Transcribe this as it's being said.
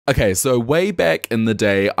Okay, so way back in the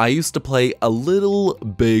day, I used to play a little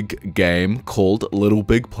big game called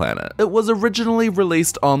LittleBigPlanet. It was originally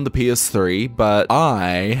released on the PS3, but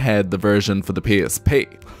I had the version for the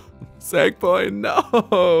PSP. Sackboy,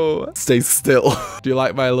 no! Stay still. Do you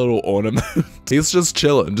like my little ornament? He's just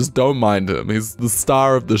chilling, just don't mind him. He's the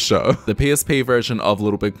star of the show. The PSP version of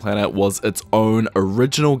LittleBigPlanet was its own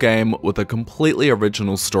original game with a completely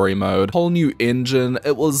original story mode, whole new engine.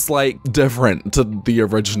 It was like different to the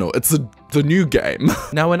original. It's the new game.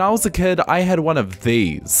 Now, when I was a kid, I had one of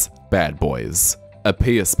these bad boys, a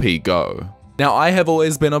PSP Go. Now, I have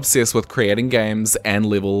always been obsessed with creating games and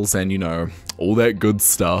levels and, you know, all that good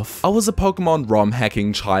stuff. I was a Pokemon ROM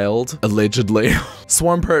hacking child, allegedly.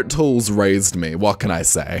 Swampert Tools raised me, what can I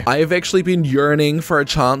say? I have actually been yearning for a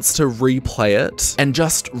chance to replay it and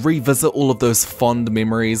just revisit all of those fond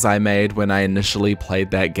memories I made when I initially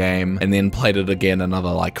played that game and then played it again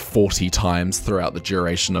another like 40 times throughout the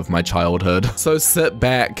duration of my childhood. So sit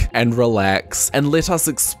back and relax and let us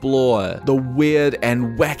explore the weird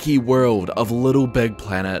and wacky world of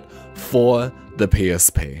LittleBigPlanet for the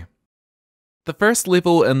PSP. The first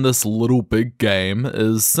level in this little big game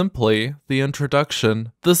is simply the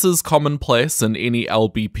introduction. This is commonplace in any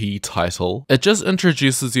LBP title. It just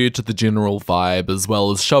introduces you to the general vibe as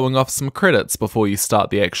well as showing off some credits before you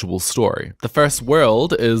start the actual story. The first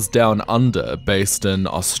world is Down Under, based in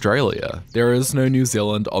Australia. There is no New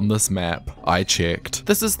Zealand on this map, I checked.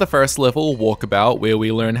 This is the first level, Walkabout, where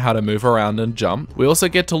we learn how to move around and jump. We also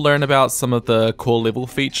get to learn about some of the core level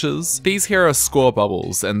features. These here are score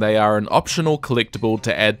bubbles, and they are an optional collectible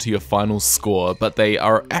to add to your final score, but they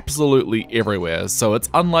are absolutely everywhere, so it's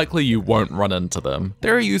unlikely you won't run into them.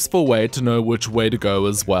 They're a useful way to know which way to go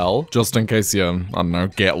as well, just in case you, I don't know,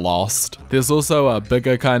 get lost. There's also a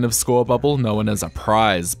bigger kind of score bubble known as a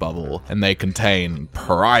prize bubble, and they contain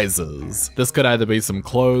prizes. This could either be some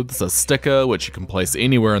clothes, a sticker, which you can place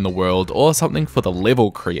anywhere in the world, or something for the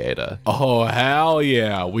level creator. Oh hell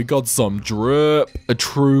yeah, we got some drip. A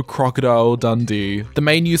true Crocodile Dundee. The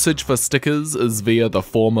main usage for stickers is via the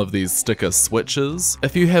form of these sticker switches.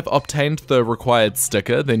 If you have obtained the required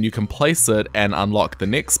sticker, then you can place it and unlock the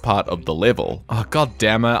next part of the level. Oh god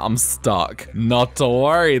damn it, I'm stuck. Not to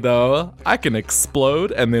worry though, I can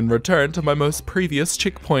explode and then return to my most previous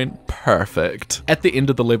checkpoint. Perfect. At the end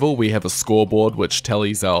of the level, we have a scoreboard which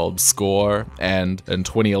tallies our score, and in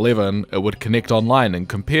 2011, it would connect online and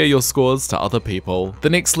compare your scores to other people. The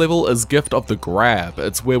next level is Gift of the Grab.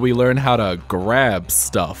 It's where we learn how to grab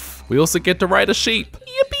stuff. We also get to ride a sheep.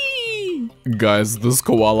 Yippee! Guys, this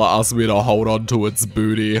koala asked me to hold on to its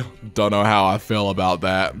booty. Don't know how I feel about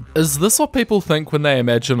that. Is this what people think when they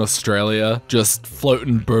imagine Australia? Just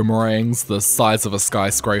floating boomerangs the size of a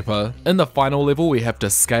skyscraper? In the final level, we have to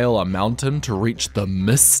scale a mountain to reach the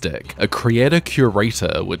Mystic, a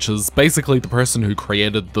creator-curator, which is basically the person who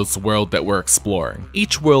created this world that we're exploring.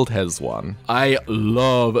 Each world has one. I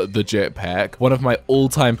love the jetpack, one of my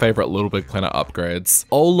all-time favorite LittleBigPlanet upgrades.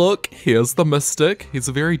 Oh look, here's the Mystic. He's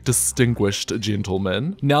a very distinguished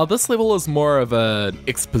gentleman. Now this level is more of an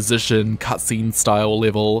exposition cutscene style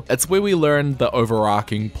level. It's where we learn the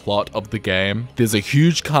overarching plot of the game. There's a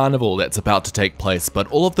huge carnival that's about to take place, but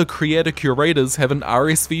all of the creator curators haven't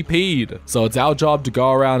RSVP'd. So it's our job to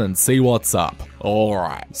go around and see what's up.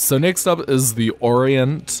 Alright, so next up is the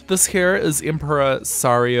Orient. This here is Emperor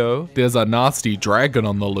Sario. There's a nasty dragon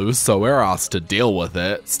on the loose, so we're asked to deal with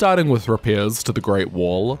it. Starting with repairs to the Great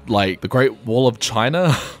Wall. Like, the Great Wall of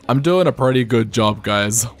China? I'm doing a pretty good job,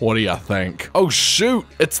 guys. What do you think? Oh shoot,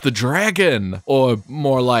 it's the dragon! Or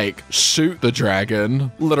more like, shoot the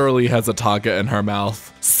dragon. Literally has a target in her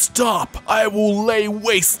mouth. Stop! I will lay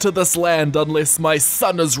waste to this land unless my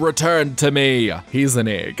son is returned to me. He's an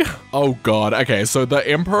egg. Oh god, okay, so the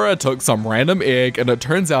Emperor took some random egg and it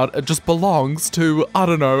turns out it just belongs to, I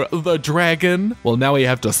don't know, the dragon. Well, now we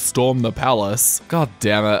have to storm the palace. God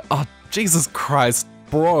damn it. Oh, Jesus Christ.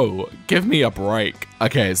 Bro, give me a break.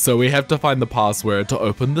 Okay, so we have to find the password to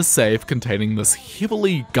open the safe containing this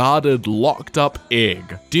heavily guarded, locked up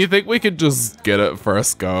egg. Do you think we could just get it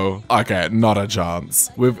first go? Okay, not a chance.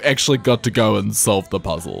 We've actually got to go and solve the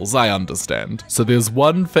puzzles, I understand. So there's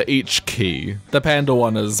one for each key. The panda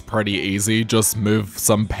one is pretty easy, just move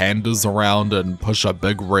some pandas around and push a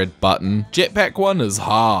big red button. Jetpack one is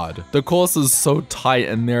hard. The course is so tight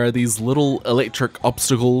and there are these little electric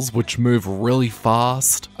obstacles which move really fast.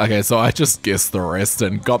 Okay, so I just guessed the rest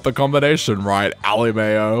and got the combination right,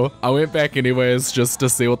 Alimayo. I went back anyways just to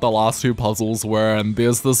see what the last two puzzles were, and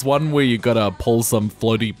there's this one where you gotta pull some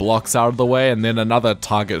floaty blocks out of the way and then another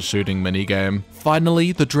target shooting minigame.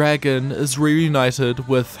 Finally, the dragon is reunited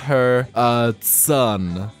with her,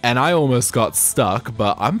 son. And I almost got stuck,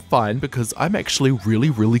 but I'm fine because I'm actually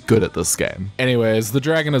really good at this game. Anyways, the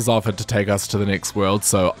dragon has offered to take us to the next world,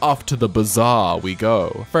 so off to the bazaar we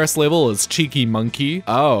go. First level is Cheeky Monkey.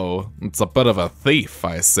 Oh, it's a bit of a thief,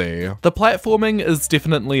 I see. The platforming is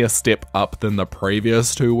definitely a step up than the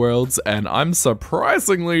previous two worlds, and I'm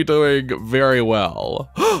surprisingly doing very well.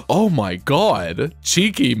 Oh my god,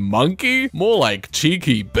 Cheeky Monkey? More like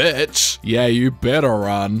cheeky bitch. Yeah, you better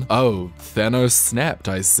run. Oh, Thanos snapped,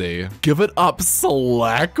 I see. Give it up,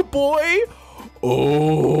 Slack Boy?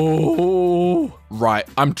 Oh. Right,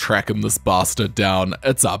 I'm tracking this bastard down.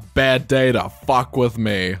 It's a bad day to fuck with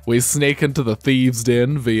me. We sneak into the thieves'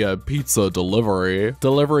 den via pizza delivery.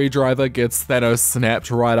 Delivery driver gets Thanos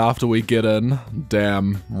snapped right after we get in.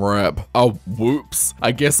 Damn, rip. Oh, whoops.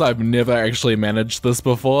 I guess I've never actually managed this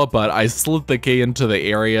before, but I slid the key into the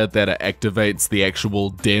area that it activates the actual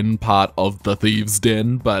den part of the thieves'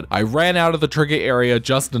 den, but I ran out of the trigger area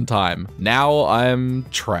just in time. Now I'm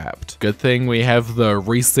trapped. Good thing we have the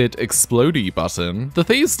reset explodey button. The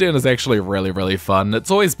Thieves' Den is actually really fun. It's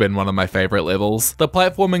always been one of my favorite levels. The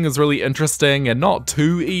platforming is really interesting and not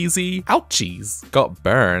too easy. Ouchies, got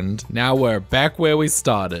burned. Now we're back where we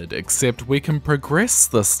started, except we can progress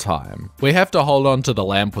this time. We have to hold on to the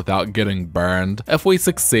lamp without getting burned. If we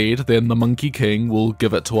succeed, then the Monkey King will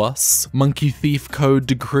give it to us. Monkey Thief Code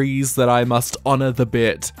decrees that I must honor the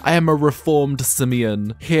bet. I am a reformed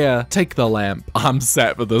simian. Here, take the lamp. I'm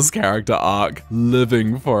set for this character arc,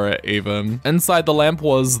 living for it even. Inside the lamp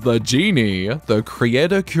was the genie, the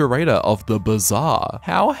creator-curator of the bazaar.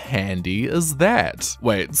 How handy is that?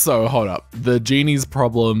 Wait, so hold up. The genie's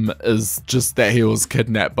problem is just that he was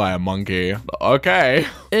kidnapped by a monkey. Okay.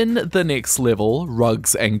 In the next level,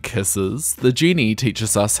 Rugs and Kisses, the genie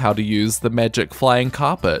teaches us how to use the magic flying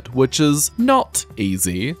carpet, which is not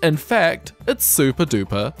easy. In fact, it's super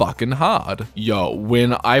duper fucking hard. Yo,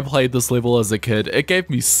 when I played this level as a kid, it gave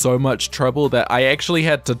me so much trouble that I actually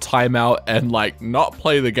had to time out and like not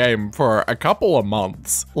play the game for a couple of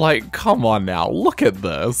months. Like, come on now, look at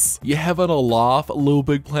this. You having a laugh,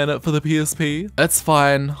 LittleBigPlanet, for the PSP? It's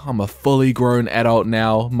fine, I'm a fully grown adult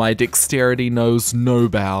now. My dexterity knows no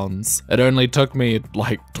bounds. It only took me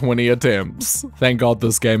like 20 attempts. Thank God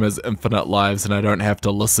this game has infinite lives and I don't have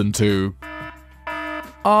to listen to...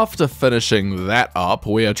 After finishing that up,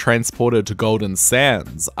 we are transported to Golden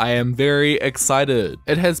Sands. I am very excited.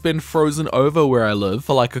 It has been frozen over where I live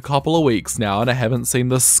for like a couple of weeks now and I haven't seen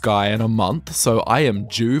the sky in a month, so I am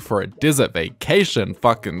due for a desert vacation.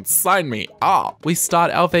 Fucking sign me up. We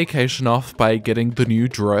start our vacation off by getting the new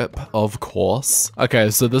drip, of course.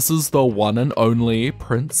 Okay, so this is the one and only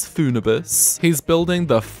Prince Funibus. He's building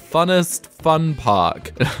the funnest fun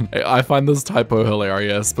park. I find this typo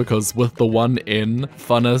hilarious because with the one N,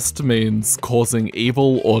 funnest means causing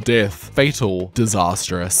evil or death, fatal,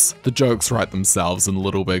 disastrous. The jokes write themselves in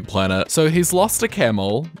LittleBigPlanet. So he's lost a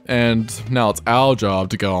camel, and now it's our job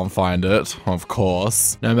to go and find it, of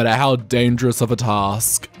course, no matter how dangerous of a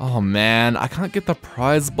task. Oh man, I can't get the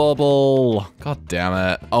prize bubble. God damn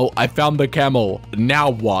it. Oh, I found the camel. Now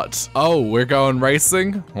what? Oh, we're going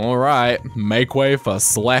racing? All right, make way for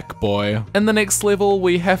Slack Boy. In the next level,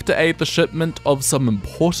 we have to aid the shipment of some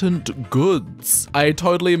important goods. I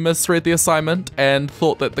totally misread the assignment and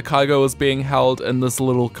thought that the cargo was being held in this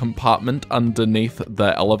little compartment underneath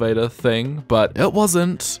the elevator thing, but it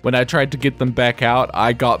wasn't. When I tried to get them back out,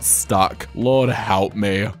 I got stuck. Lord help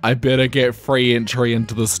me. I better get free entry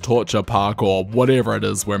into this torture park or whatever it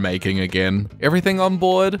is we're making again. Everything on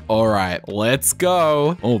board? Alright, let's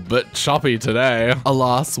go. Oh, bit choppy today.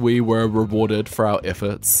 Alas, we were rewarded for our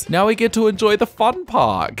efforts. Now we get to enjoy the fun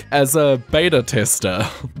park as a beta tester.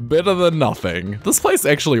 Better than nothing. This place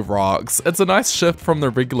actually rocks. It's a nice shift from the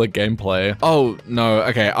regular gameplay. Oh no,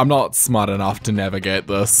 okay, I'm not smart enough to navigate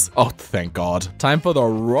this. Oh, thank God. Time for the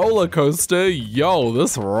roller coaster. Yo,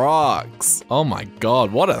 this rocks. Oh my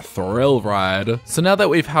God, what a thrill ride. So now that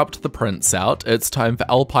we've helped the prince out, it's time for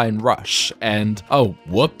Alpine Rush. And oh,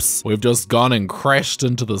 whoops, we've just gone and crashed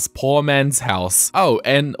into this poor man's house. Oh,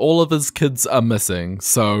 and all of his kids are missing.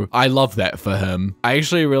 So I love that for him. I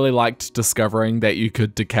actually really liked discovering that you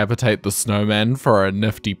could decapitate the snowman for a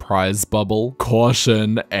nifty prize bubble.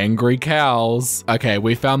 Caution, angry cows. Okay,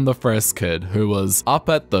 we found the first kid who was up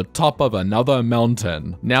at the top of another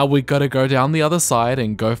mountain. Now we gotta go down the other side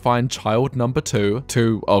and go find child number 2.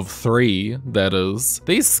 2 of 3, that is.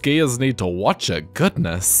 These skiers need to watch it,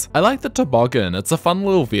 goodness. I like the toboggan. It's a fun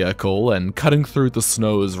little vehicle and cutting through the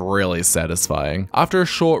snow is really satisfying. After a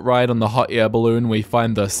short ride on the hot air balloon, we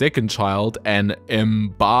find the second child child and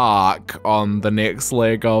embark on the next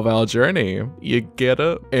leg of our journey. You get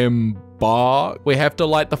it? Embark. We have to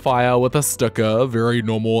light the fire with a sticker, very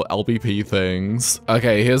normal LPP things.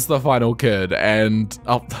 Okay, here's the final kid, and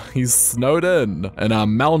oh, he's snowed in a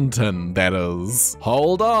mountain, that is.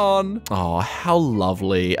 Hold on. Oh, how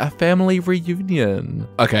lovely, a family reunion.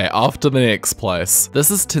 Okay, off to the next place.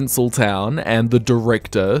 This is Tinseltown, and the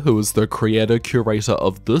director, who is the creator curator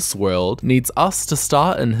of this world, needs us to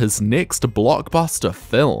star in his next blockbuster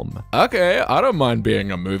film. Okay, I don't mind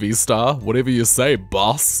being a movie star, whatever you say,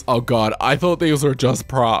 boss. Oh god, I thought these were just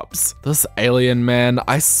props. This alien man,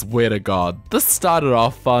 I swear to god, this started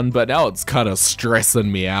off fun, but now it's kind of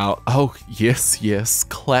stressing me out. Oh, yes,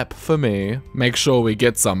 clap for me. Make sure we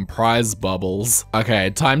get some prize bubbles. Okay,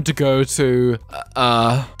 time to go to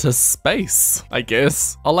space, I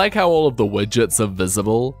guess. I like how all of the widgets are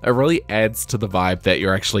visible. It really adds to the vibe that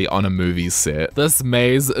you're actually on a movie set. This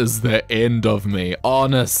maze is the end of me,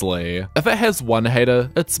 honestly. If it has one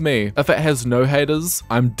hater, it's me. If it has no haters,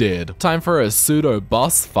 I'm dead. Time for a pseudo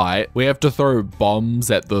boss fight. We have to throw bombs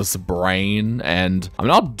at this brain, and I'm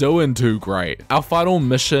not doing too great. Our final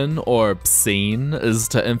mission, or scene, is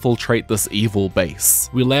to infiltrate this evil base.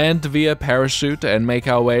 We land via parachute and make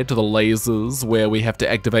our way to the lasers, where we have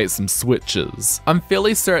to activate some switches. I'm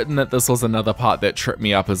fairly certain that this was another part that tripped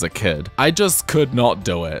me up as a kid. I just could not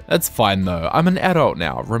do it. It's fine though, I'm an adult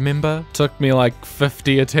now, remember? Took me like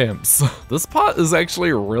 50 attempts. This part is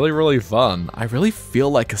actually really fun. I really feel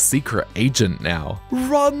like a secret agent now.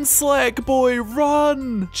 Run, Slack boy,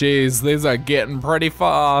 run! Jeez, these are getting pretty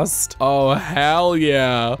fast. Oh, hell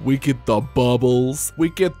yeah. We get the bubbles, we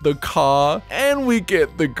get the car, and we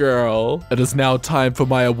get the girl. It is now time for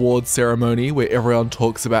my award ceremony where everyone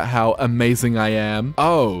talks about how amazing I am.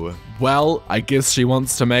 Oh, well, I guess she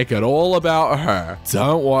wants to make it all about her.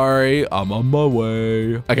 Don't worry, I'm on my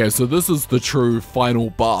way. Okay, so this is the true final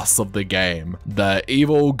boss of the game, the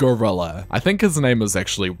evil gorilla. I think his name is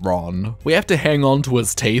actually Ron. We have to hang on to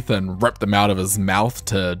his teeth and rip them out of his mouth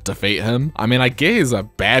to defeat him. I mean, I get he's a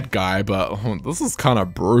bad guy, but this is kind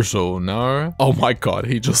of brutal, no? Oh my god,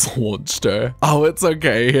 he just launched her. Oh, it's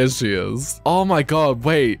okay, here she is. Oh my god,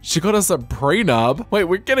 wait, she got us a prenup? Wait,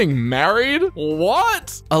 we're getting married?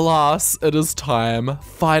 What? Alas, it is time,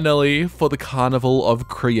 finally, for the Carnival of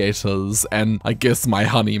Creators, and I guess my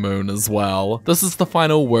honeymoon as well. This is the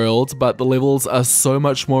final world, but the levels are so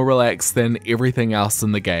much more relaxed than everything else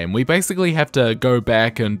in the game. We basically have to go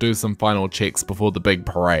back and do some final checks before the big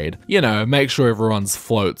parade. You know, make sure everyone's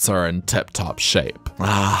floats are in tip-top shape.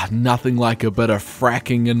 Ah, nothing like a bit of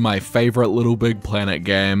fracking in my favorite LittleBigPlanet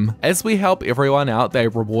game. As we help everyone out, they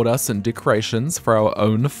reward us in decorations for our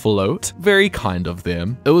own float. Very kind of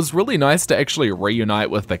them. It was really nice to actually reunite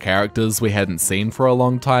with the characters we hadn't seen for a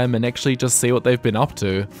long time and actually just see what they've been up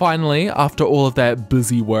to. Finally, after all of that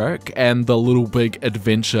busy work and the little big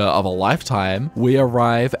adventure of a lifetime, we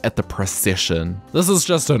arrive at the procession. This is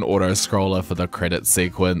just an auto-scroller for the credit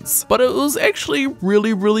sequence, but it was actually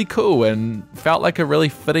really cool and felt like a really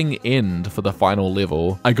fitting end for the final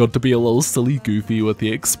level. I got to be a little silly goofy with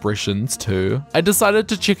the expressions too. I decided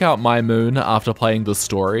to check out My Moon after playing the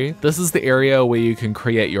story. This is the area where you can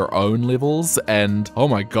create your own levels, and oh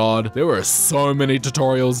my god, there were so many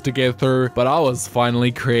tutorials to get through, but I was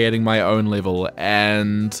finally creating my own level,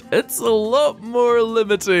 and it's a lot more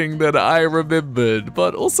limiting than I remembered,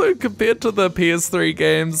 but also compared to the PS3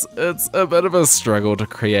 games, it's a bit of a struggle to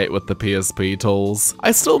create with the PSP tools.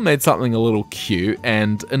 I still made something a little cute,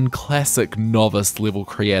 and in classic novice level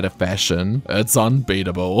creator fashion, it's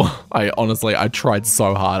unbeatable. I tried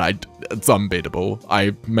so hard, it's unbeatable.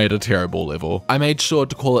 I made a terrible level. I made sure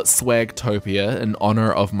to call it Swagtopia in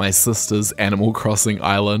honor of my sister's Animal Crossing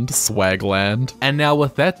island, Swagland. And now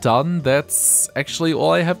with that done, that's actually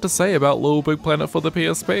all I have to say about LittleBigPlanet for the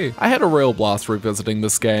PSP. I had a real blast revisiting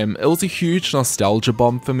this game. It was a huge nostalgia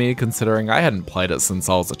bomb for me considering I hadn't played it since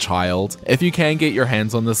I was a child. If you can get your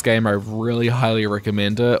hands on this game, I really highly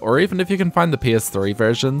recommend it, or even if you can find the PS3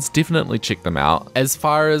 versions, definitely check them out. As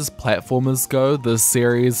far as platformers go, this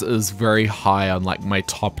series is very high on like my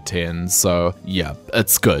top 10, so yeah,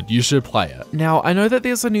 it's good. You should play it. Now, I know that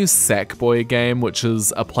there's a new Sackboy game, which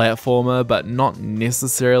is a platformer, but not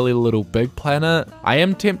necessarily LittleBigPlanet. I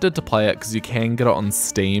am tempted to play it because you can get it on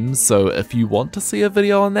Steam, so if you want to see a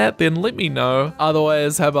video on that, then let me know.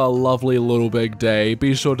 Otherwise, have a lovely little big day.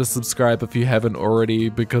 Be sure to subscribe if you haven't already,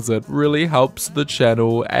 because it really helps the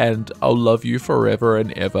channel, and I'll love you forever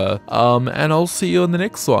and ever. And I'll see you in the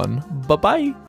next one. Bye-bye.